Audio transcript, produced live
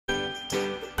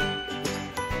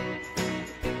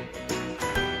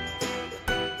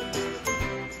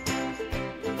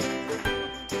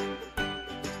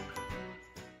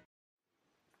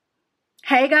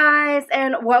Hey guys,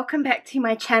 and welcome back to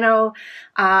my channel.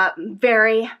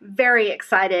 Very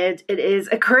excited. It is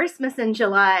a Christmas in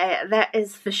July, that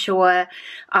is for sure.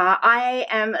 I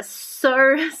am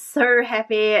so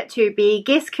happy to be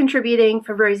guest contributing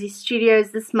for Rosie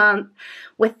Studios this month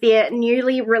with their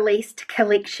newly released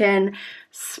collection,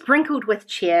 Sprinkled with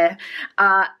Cheer.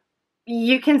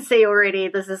 You can see already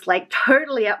this is like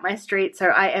totally up my street, so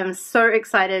I am so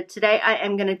excited. Today I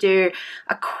am going to do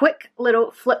a quick little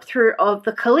flip through of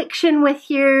the collection with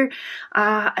you,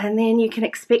 and then you can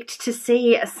expect to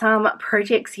see some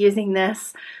projects using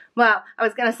this. Well, I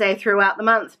was going to say throughout the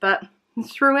month, but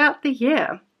throughout the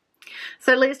year.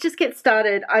 So let's just get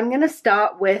started. I'm going to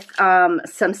start with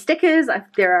some stickers.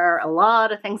 There are a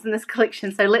lot of things in this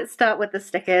collection, so let's start with the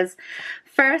stickers.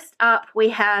 First up we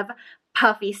have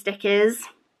puffy stickers.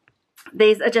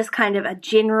 These are just kind of a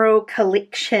general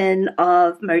collection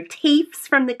of motifs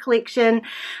from the collection,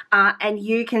 and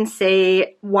you can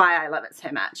see why I love it so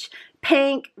much.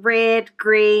 Pink, red,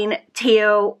 green,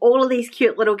 teal, all of these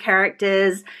cute little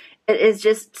characters. It is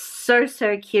just so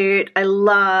cute. I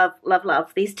love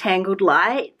these Tangled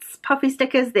Lights puffy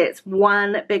stickers. That's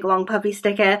one big long puffy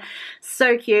sticker.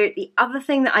 So cute. The other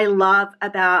thing that I love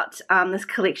about this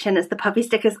collection is the puffy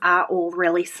stickers are all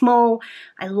really small.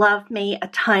 I love me a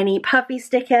tiny puffy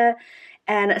sticker.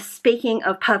 And speaking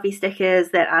of puffy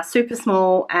stickers that are super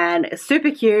small and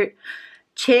super cute,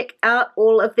 check out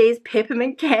all of these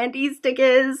peppermint candy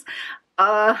stickers.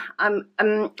 I'm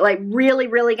like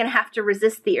really gonna have to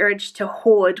resist the urge to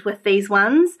hoard with these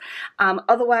ones.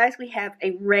 Otherwise we have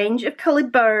a range of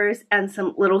colored bows and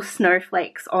some little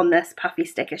snowflakes on this puffy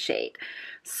sticker sheet.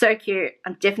 So cute.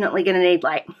 I'm definitely gonna need,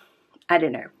 like, I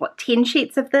don't know, what, 10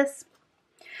 sheets of this?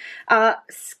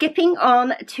 Skipping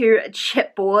on to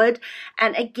chipboard,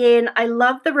 and again I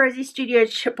love the Rosie Studio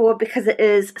chipboard because it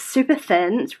is super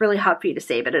thin. It's really hard for you to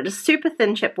see, but it is super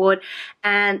thin chipboard,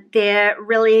 and they're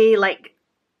really like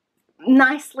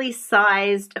nicely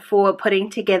sized for putting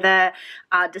together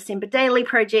December daily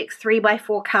projects,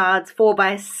 3x4 cards,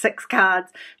 4x6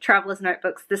 cards, traveler's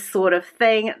notebooks, this sort of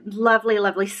thing.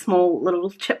 Lovely small little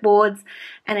chipboards.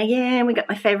 And again, we got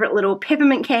my favorite little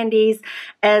peppermint candies,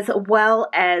 as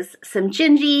well as some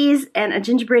gingies and a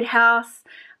gingerbread house.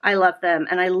 I love them,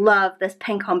 and I love this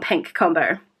pink on pink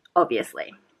combo,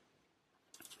 obviously.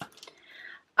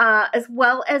 As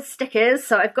well as stickers,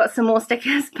 so I've got some more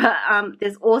stickers, but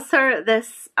there's also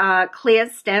this clear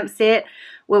stamp set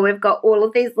where we've got all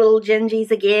of these little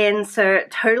gingies again, so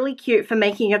totally cute for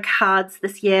making your cards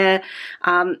this year.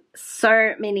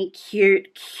 So many cute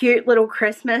little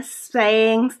Christmas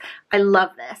sayings. I love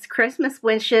this. Christmas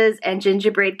wishes and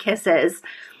gingerbread kisses.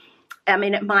 I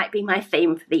mean, it might be my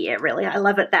theme for the year, really. I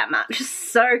love it that much.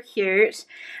 So cute.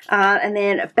 And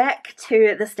then back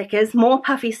to the stickers, more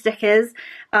puffy stickers.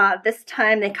 This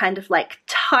time they're kind of like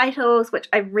titles, which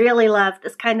I really love.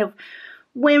 This kind of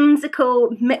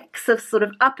whimsical mix of sort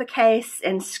of uppercase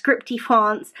and scripty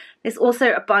fonts. There's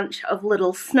also a bunch of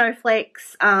little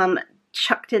snowflakes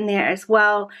chucked in there as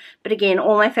well. But again,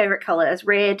 all my favorite colors: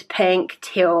 red, pink,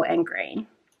 teal, and green.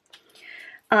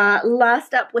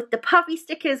 Last up with the puffy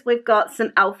stickers, we've got some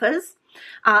alphas.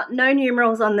 No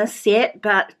numerals on this set,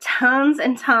 but tons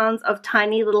and tons of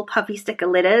tiny little puffy sticker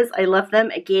letters. I love them.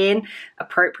 Again,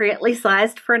 appropriately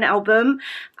sized for an album.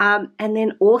 And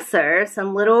then also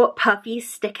some little puffy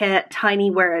sticker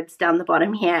tiny words down the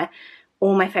bottom here.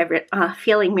 All my favorite.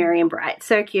 Feeling merry and bright.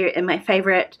 So cute. And my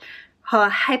favorite,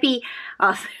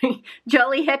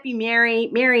 jolly, happy,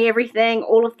 merry everything.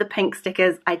 All of the pink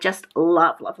stickers. I just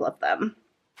love them.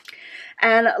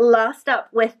 And last up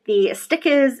with the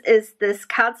stickers is this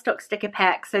cardstock sticker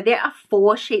pack. So there are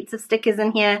 4 sheets of stickers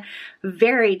in here.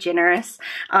 Very generous.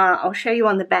 I'll show you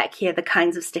on the back here the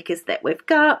kinds of stickers that we've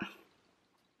got.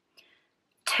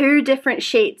 2 different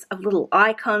sheets of little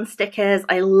icon stickers.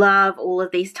 I love all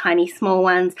of these tiny small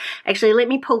ones. Actually, let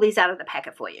me pull these out of the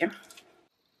packet for you.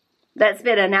 That's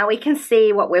better. Now we can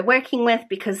see what we're working with,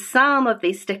 because some of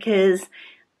these stickers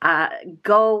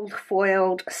gold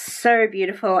foiled, so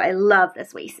beautiful. I love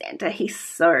this wee Santa. He's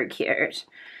so cute.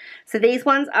 So these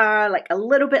ones are like a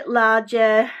little bit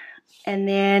larger, and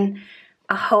then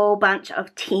a whole bunch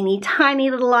of teeny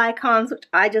tiny little icons, which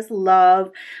I just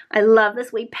love. I love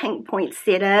this wee pink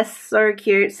poinsettia, so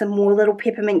cute. Some more little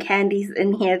peppermint candies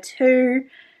in here too.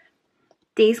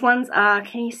 These ones are,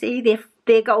 can you see,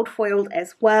 they're gold foiled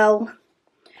as well.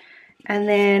 And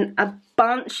then a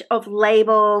bunch of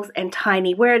labels and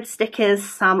tiny word stickers.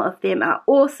 Some of them are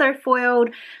also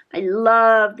foiled. I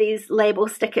love these label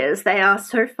stickers. They are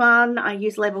so fun. I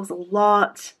use labels a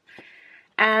lot.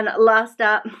 And last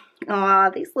up,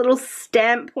 these little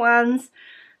stamp ones.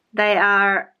 They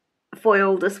are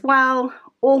foiled as well.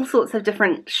 All sorts of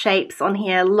different shapes on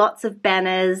here, lots of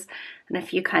banners, and a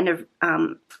few kind of,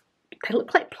 they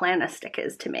look like planner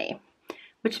stickers to me,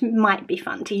 which might be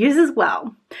fun to use as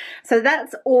well. So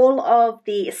that's all of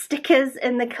the stickers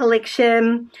in the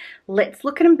collection. Let's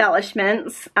look at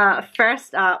embellishments.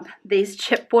 First up, these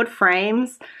chipboard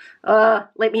frames.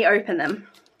 Let me open them.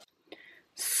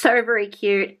 So very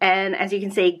cute, and as you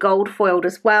can see, gold foiled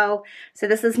as well. So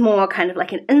this is more kind of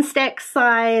like an Instax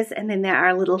size, and then there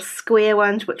are little square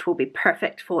ones which will be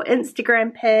perfect for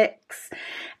Instagram pics.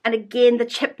 And again, the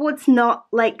chipboard's not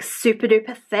like super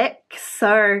duper thick,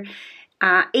 so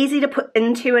easy to put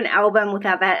into an album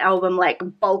without that album like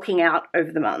bulking out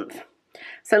over the month.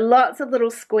 So lots of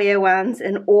little square ones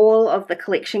in all of the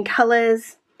collection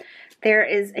colors. There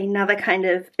is another kind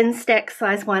of Instax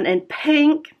size one in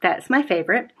pink. That's my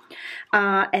favorite.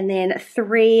 And then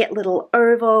 3 little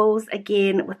ovals,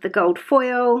 again with the gold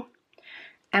foil,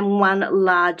 and 1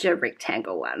 larger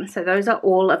rectangle one. So those are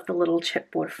all of the little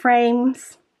chipboard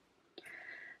frames.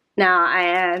 Now I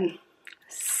am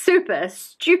super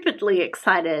stupidly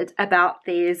excited about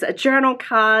these journal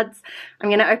cards. I'm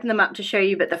going to open them up to show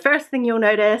you, but the first thing you'll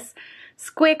notice,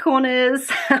 square corners.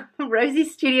 Rosie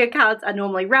Studio cards are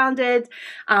normally rounded.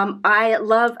 I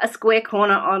love a square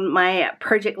corner on my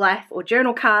project life or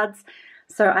journal cards,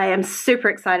 so I am super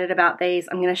excited about these.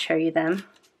 I'm going to show you them.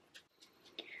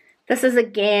 This is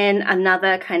again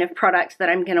another kind of product that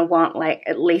I'm going to want like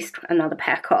at least another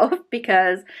pack of,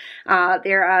 because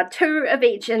there are 2 of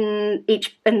each in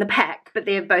the pack, but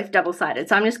they're both double-sided.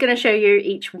 So I'm just going to show you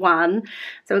each one.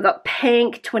 So we've got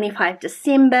pink, 25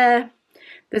 December.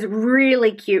 There's a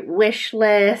really cute wish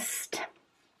list,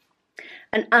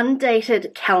 an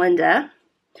undated calendar,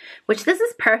 which this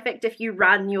is perfect if you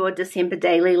run your December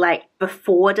daily like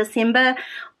before December.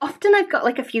 Often I've got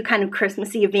like a few kind of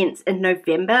Christmassy events in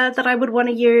November that I would want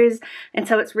to use, and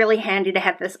so it's really handy to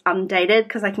have this undated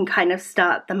because I can kind of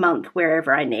start the month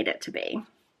wherever I need it to be.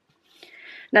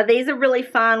 Now these are really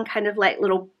fun, kind of like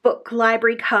little book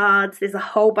library cards. There's a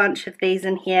whole bunch of these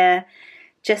in here.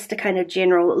 Just a kind of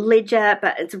general ledger,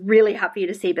 but it's really hard for you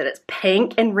to see, but it's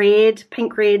pink and red,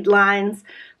 pink red lines.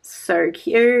 So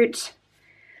cute.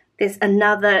 There's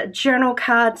another journal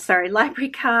card, sorry, library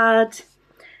card,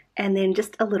 and then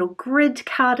just a little grid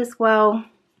card as well.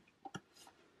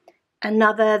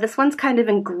 Another, this one's kind of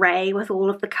in grey with all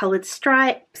of the coloured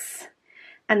stripes,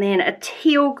 and then a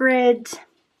teal grid.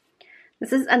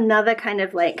 This is another kind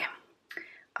of like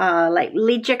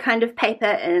ledger kind of paper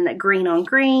in green on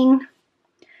green.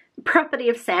 Property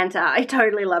of Santa, I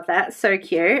totally love that, so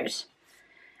cute.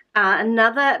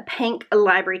 Another pink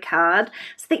library card.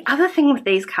 So the other thing with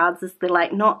these cards is they're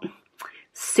like not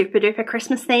super duper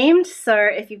Christmas themed, so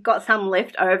if you've got some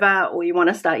left over or you want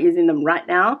to start using them right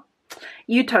now,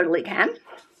 you totally can.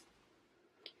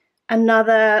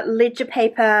 Another ledger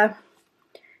paper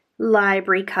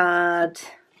library card.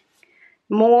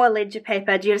 More ledger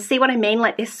paper. Do you see what I mean?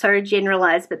 Like they're so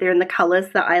generalized, but they're in the colors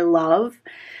that I love.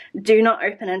 Do not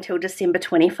open until December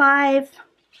 25.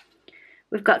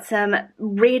 We've got some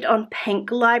red on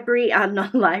pink red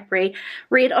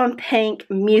on pink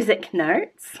music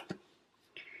notes.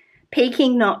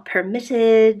 Peeking not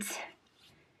permitted.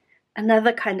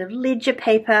 Another kind of ledger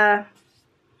paper.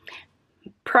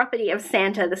 Property of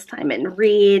Santa, this time in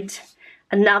red.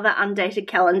 Another undated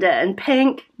calendar in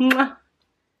pink. Mwah.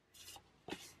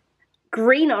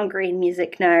 Green on green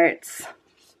music notes.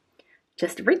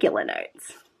 Just regular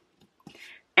notes.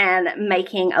 And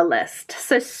making a list.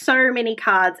 So many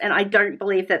cards, and I don't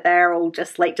believe that they're all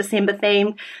just like December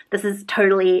themed. This is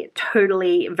totally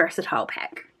versatile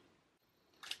pack.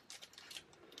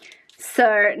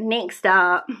 So next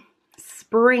up,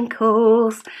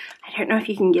 sprinkles. I don't know if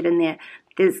you can get in there.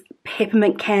 There's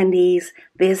peppermint candies,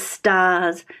 there's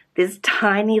stars, there's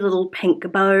tiny little pink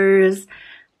bows,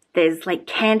 there's like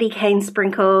candy cane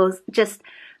sprinkles, just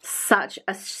such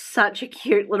a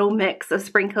cute little mix of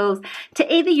sprinkles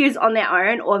to either use on their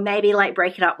own or maybe like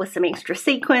break it up with some extra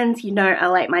sequins. You know, I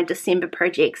like my December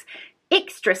projects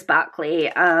extra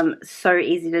sparkly. So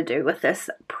easy to do with this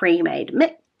pre-made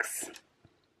mix.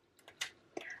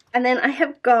 And then I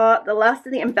have got, the last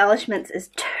of the embellishments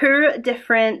is 2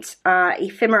 different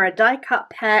ephemera die cut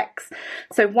packs.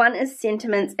 So one is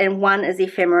sentiments and one is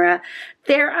ephemera.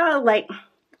 There are like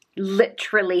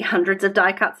literally hundreds of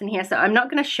die cuts in here, so I'm not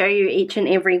going to show you each and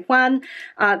every one.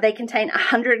 They contain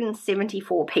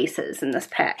 174 pieces in this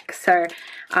pack, so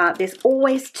there's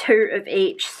always 2 of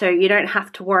each, so you don't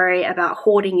have to worry about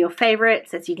hoarding your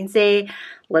favorites. As you can see,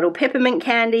 little peppermint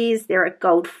candies, there are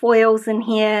gold foils in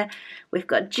here. We've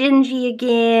got Gingy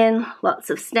again, lots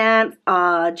of stamps.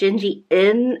 Gingy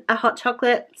in a hot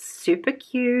chocolate, super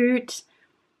cute.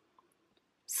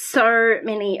 So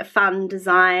many fun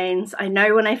designs. I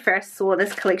know when I first saw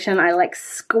this collection, I like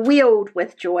squealed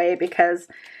with joy because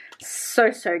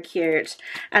so cute.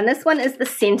 And this one is the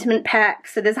sentiment pack,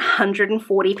 so there's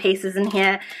 140 pieces in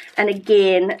here, and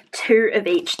again 2 of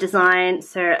each design,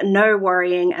 so no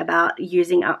worrying about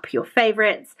using up your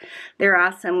favorites. There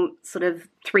are some sort of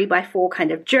 3x4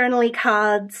 kind of journaly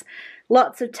cards,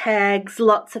 lots of tags,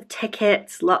 lots of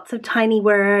tickets, lots of tiny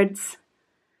words.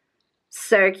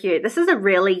 So cute. This is a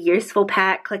really useful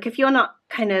pack. Like if you're not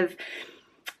kind of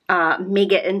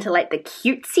mega into like the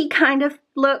cutesy kind of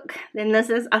look, then this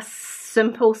is a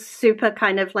simple, super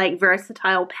kind of like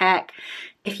versatile pack.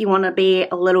 If you want to be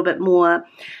a little bit more,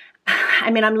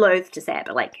 I mean, I'm loath to say it,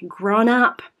 but like grown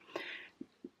up,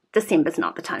 December's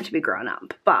not the time to be grown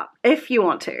up. But if you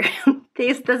want to,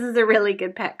 this is a really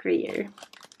good pack for you.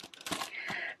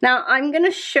 Now I'm going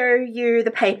to show you the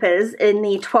papers in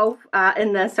the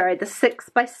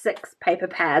 6x6 paper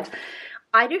pad.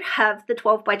 I do have the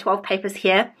 12x12 papers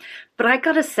here, but I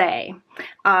gotta say,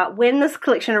 when this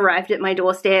collection arrived at my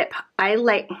doorstep, I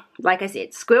like I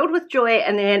said, squealed with joy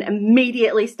and then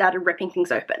immediately started ripping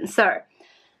things open. So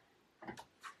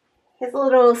here's a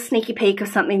little sneaky peek of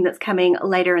something that's coming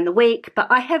later in the week, but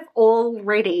I have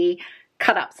already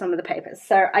cut up some of the papers,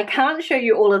 so I can't show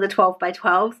you all of the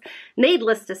 12x12s.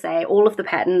 Needless to say, all of the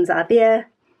patterns are there.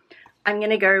 I'm going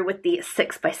to go with the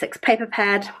 6x6 paper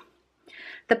pad.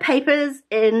 The papers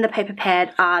in the paper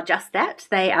pad are just that,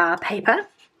 they are paper.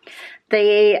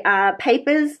 The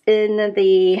papers in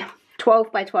the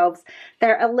 12x12s,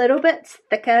 they're a little bit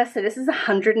thicker, so this is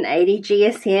 180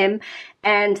 GSM,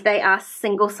 and they are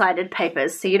single-sided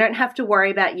papers, so you don't have to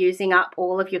worry about using up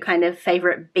all of your kind of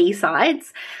favorite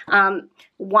B-sides.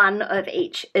 1 of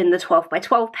each in the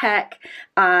 12x12 pack,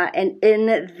 and in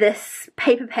this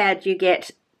paper pad you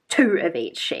get 2 of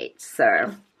each sheet,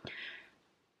 so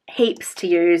heaps to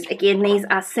use. Again, these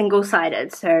are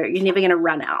single-sided, so you're never going to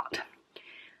run out.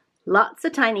 Lots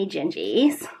of tiny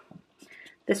gingies.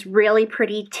 This really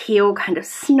pretty teal kind of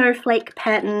snowflake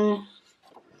pattern.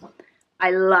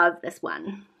 I love this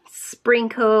one.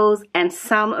 Sprinkles, and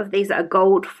some of these are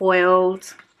gold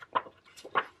foiled.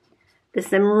 There's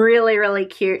some really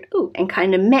cute, ooh, and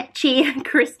kind of matchy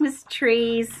Christmas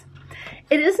trees.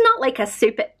 It is not like a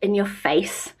super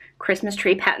in-your-face Christmas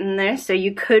tree pattern though, so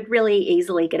you could really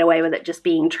easily get away with it just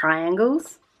being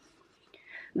triangles.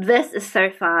 This is so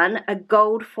fun, a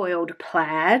gold foiled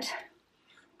plaid.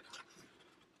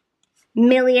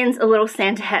 Millions of little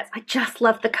Santa hats. I just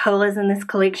love the colors in this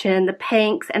collection. The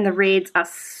pinks and the reds are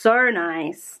so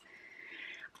nice.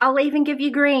 I'll even give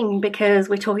you green because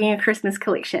we're talking a Christmas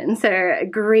collection. So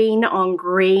green on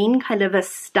green, kind of a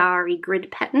starry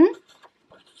grid pattern.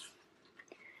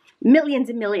 Millions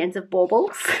and millions of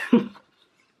baubles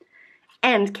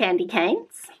and candy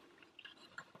canes.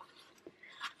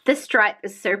 This stripe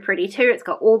is so pretty too. It's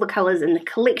got all the colors in the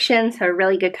collection, so a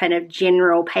really good kind of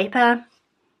general paper.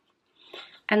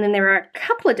 And then there are a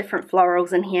couple of different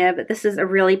florals in here, but this is a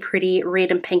really pretty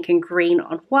red and pink and green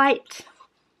on white.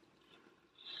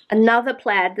 Another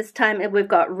plaid, this time we've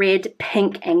got red,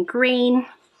 pink and green.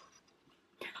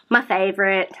 My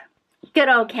favorite. Good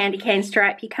old candy cane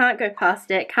stripe. You can't go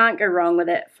past it, can't go wrong with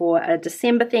it for a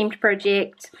December themed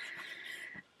project.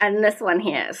 And this one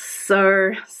here is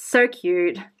so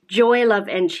cute. Joy, love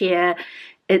and cheer.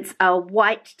 It's a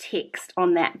white text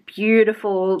on that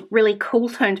beautiful, really cool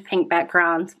toned pink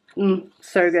background.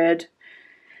 So good.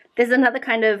 There's another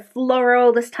kind of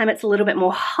floral. This time it's a little bit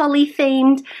more holly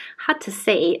themed. Hard to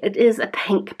see. It is a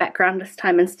pink background this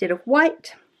time instead of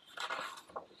white.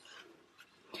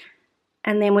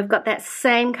 And then we've got that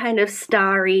same kind of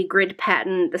starry grid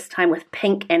pattern, this time with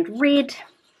pink and red.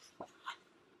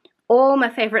 All my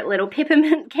favorite little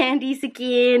peppermint candies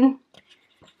again.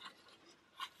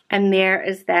 And there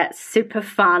is that super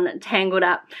fun tangled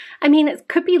up. I mean, it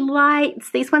could be lights.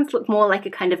 These ones look more like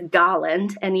a kind of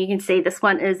garland. And you can see this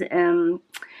one is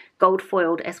gold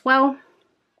foiled as well.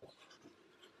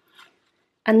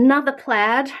 Another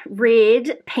plaid,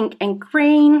 red, pink and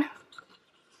green.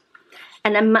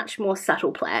 And a much more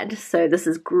subtle plaid, so this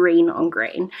is green on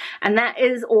green. And that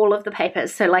is all of the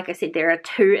papers. So like I said, there are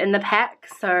 2 in the pack,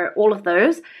 so all of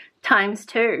those times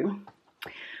 2.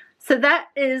 So that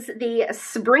is the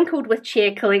Sprinkled with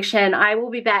Cheer collection. I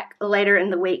will be back later in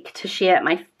the week to share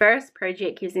my first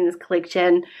project using this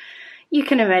collection. You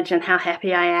can imagine how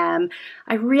happy I am.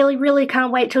 I really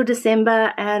can't wait till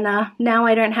December, and now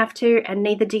I don't have to, and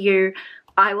neither do you.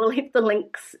 I will leave the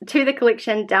links to the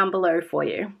collection down below for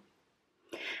you.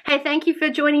 Hey, thank you for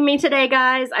joining me today,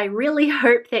 guys. I really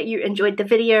hope that you enjoyed the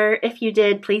video. If you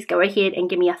did, please go ahead and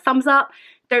give me a thumbs up.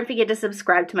 Don't forget to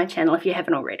subscribe to my channel if you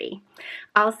haven't already.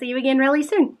 I'll see you again really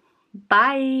soon.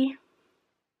 Bye.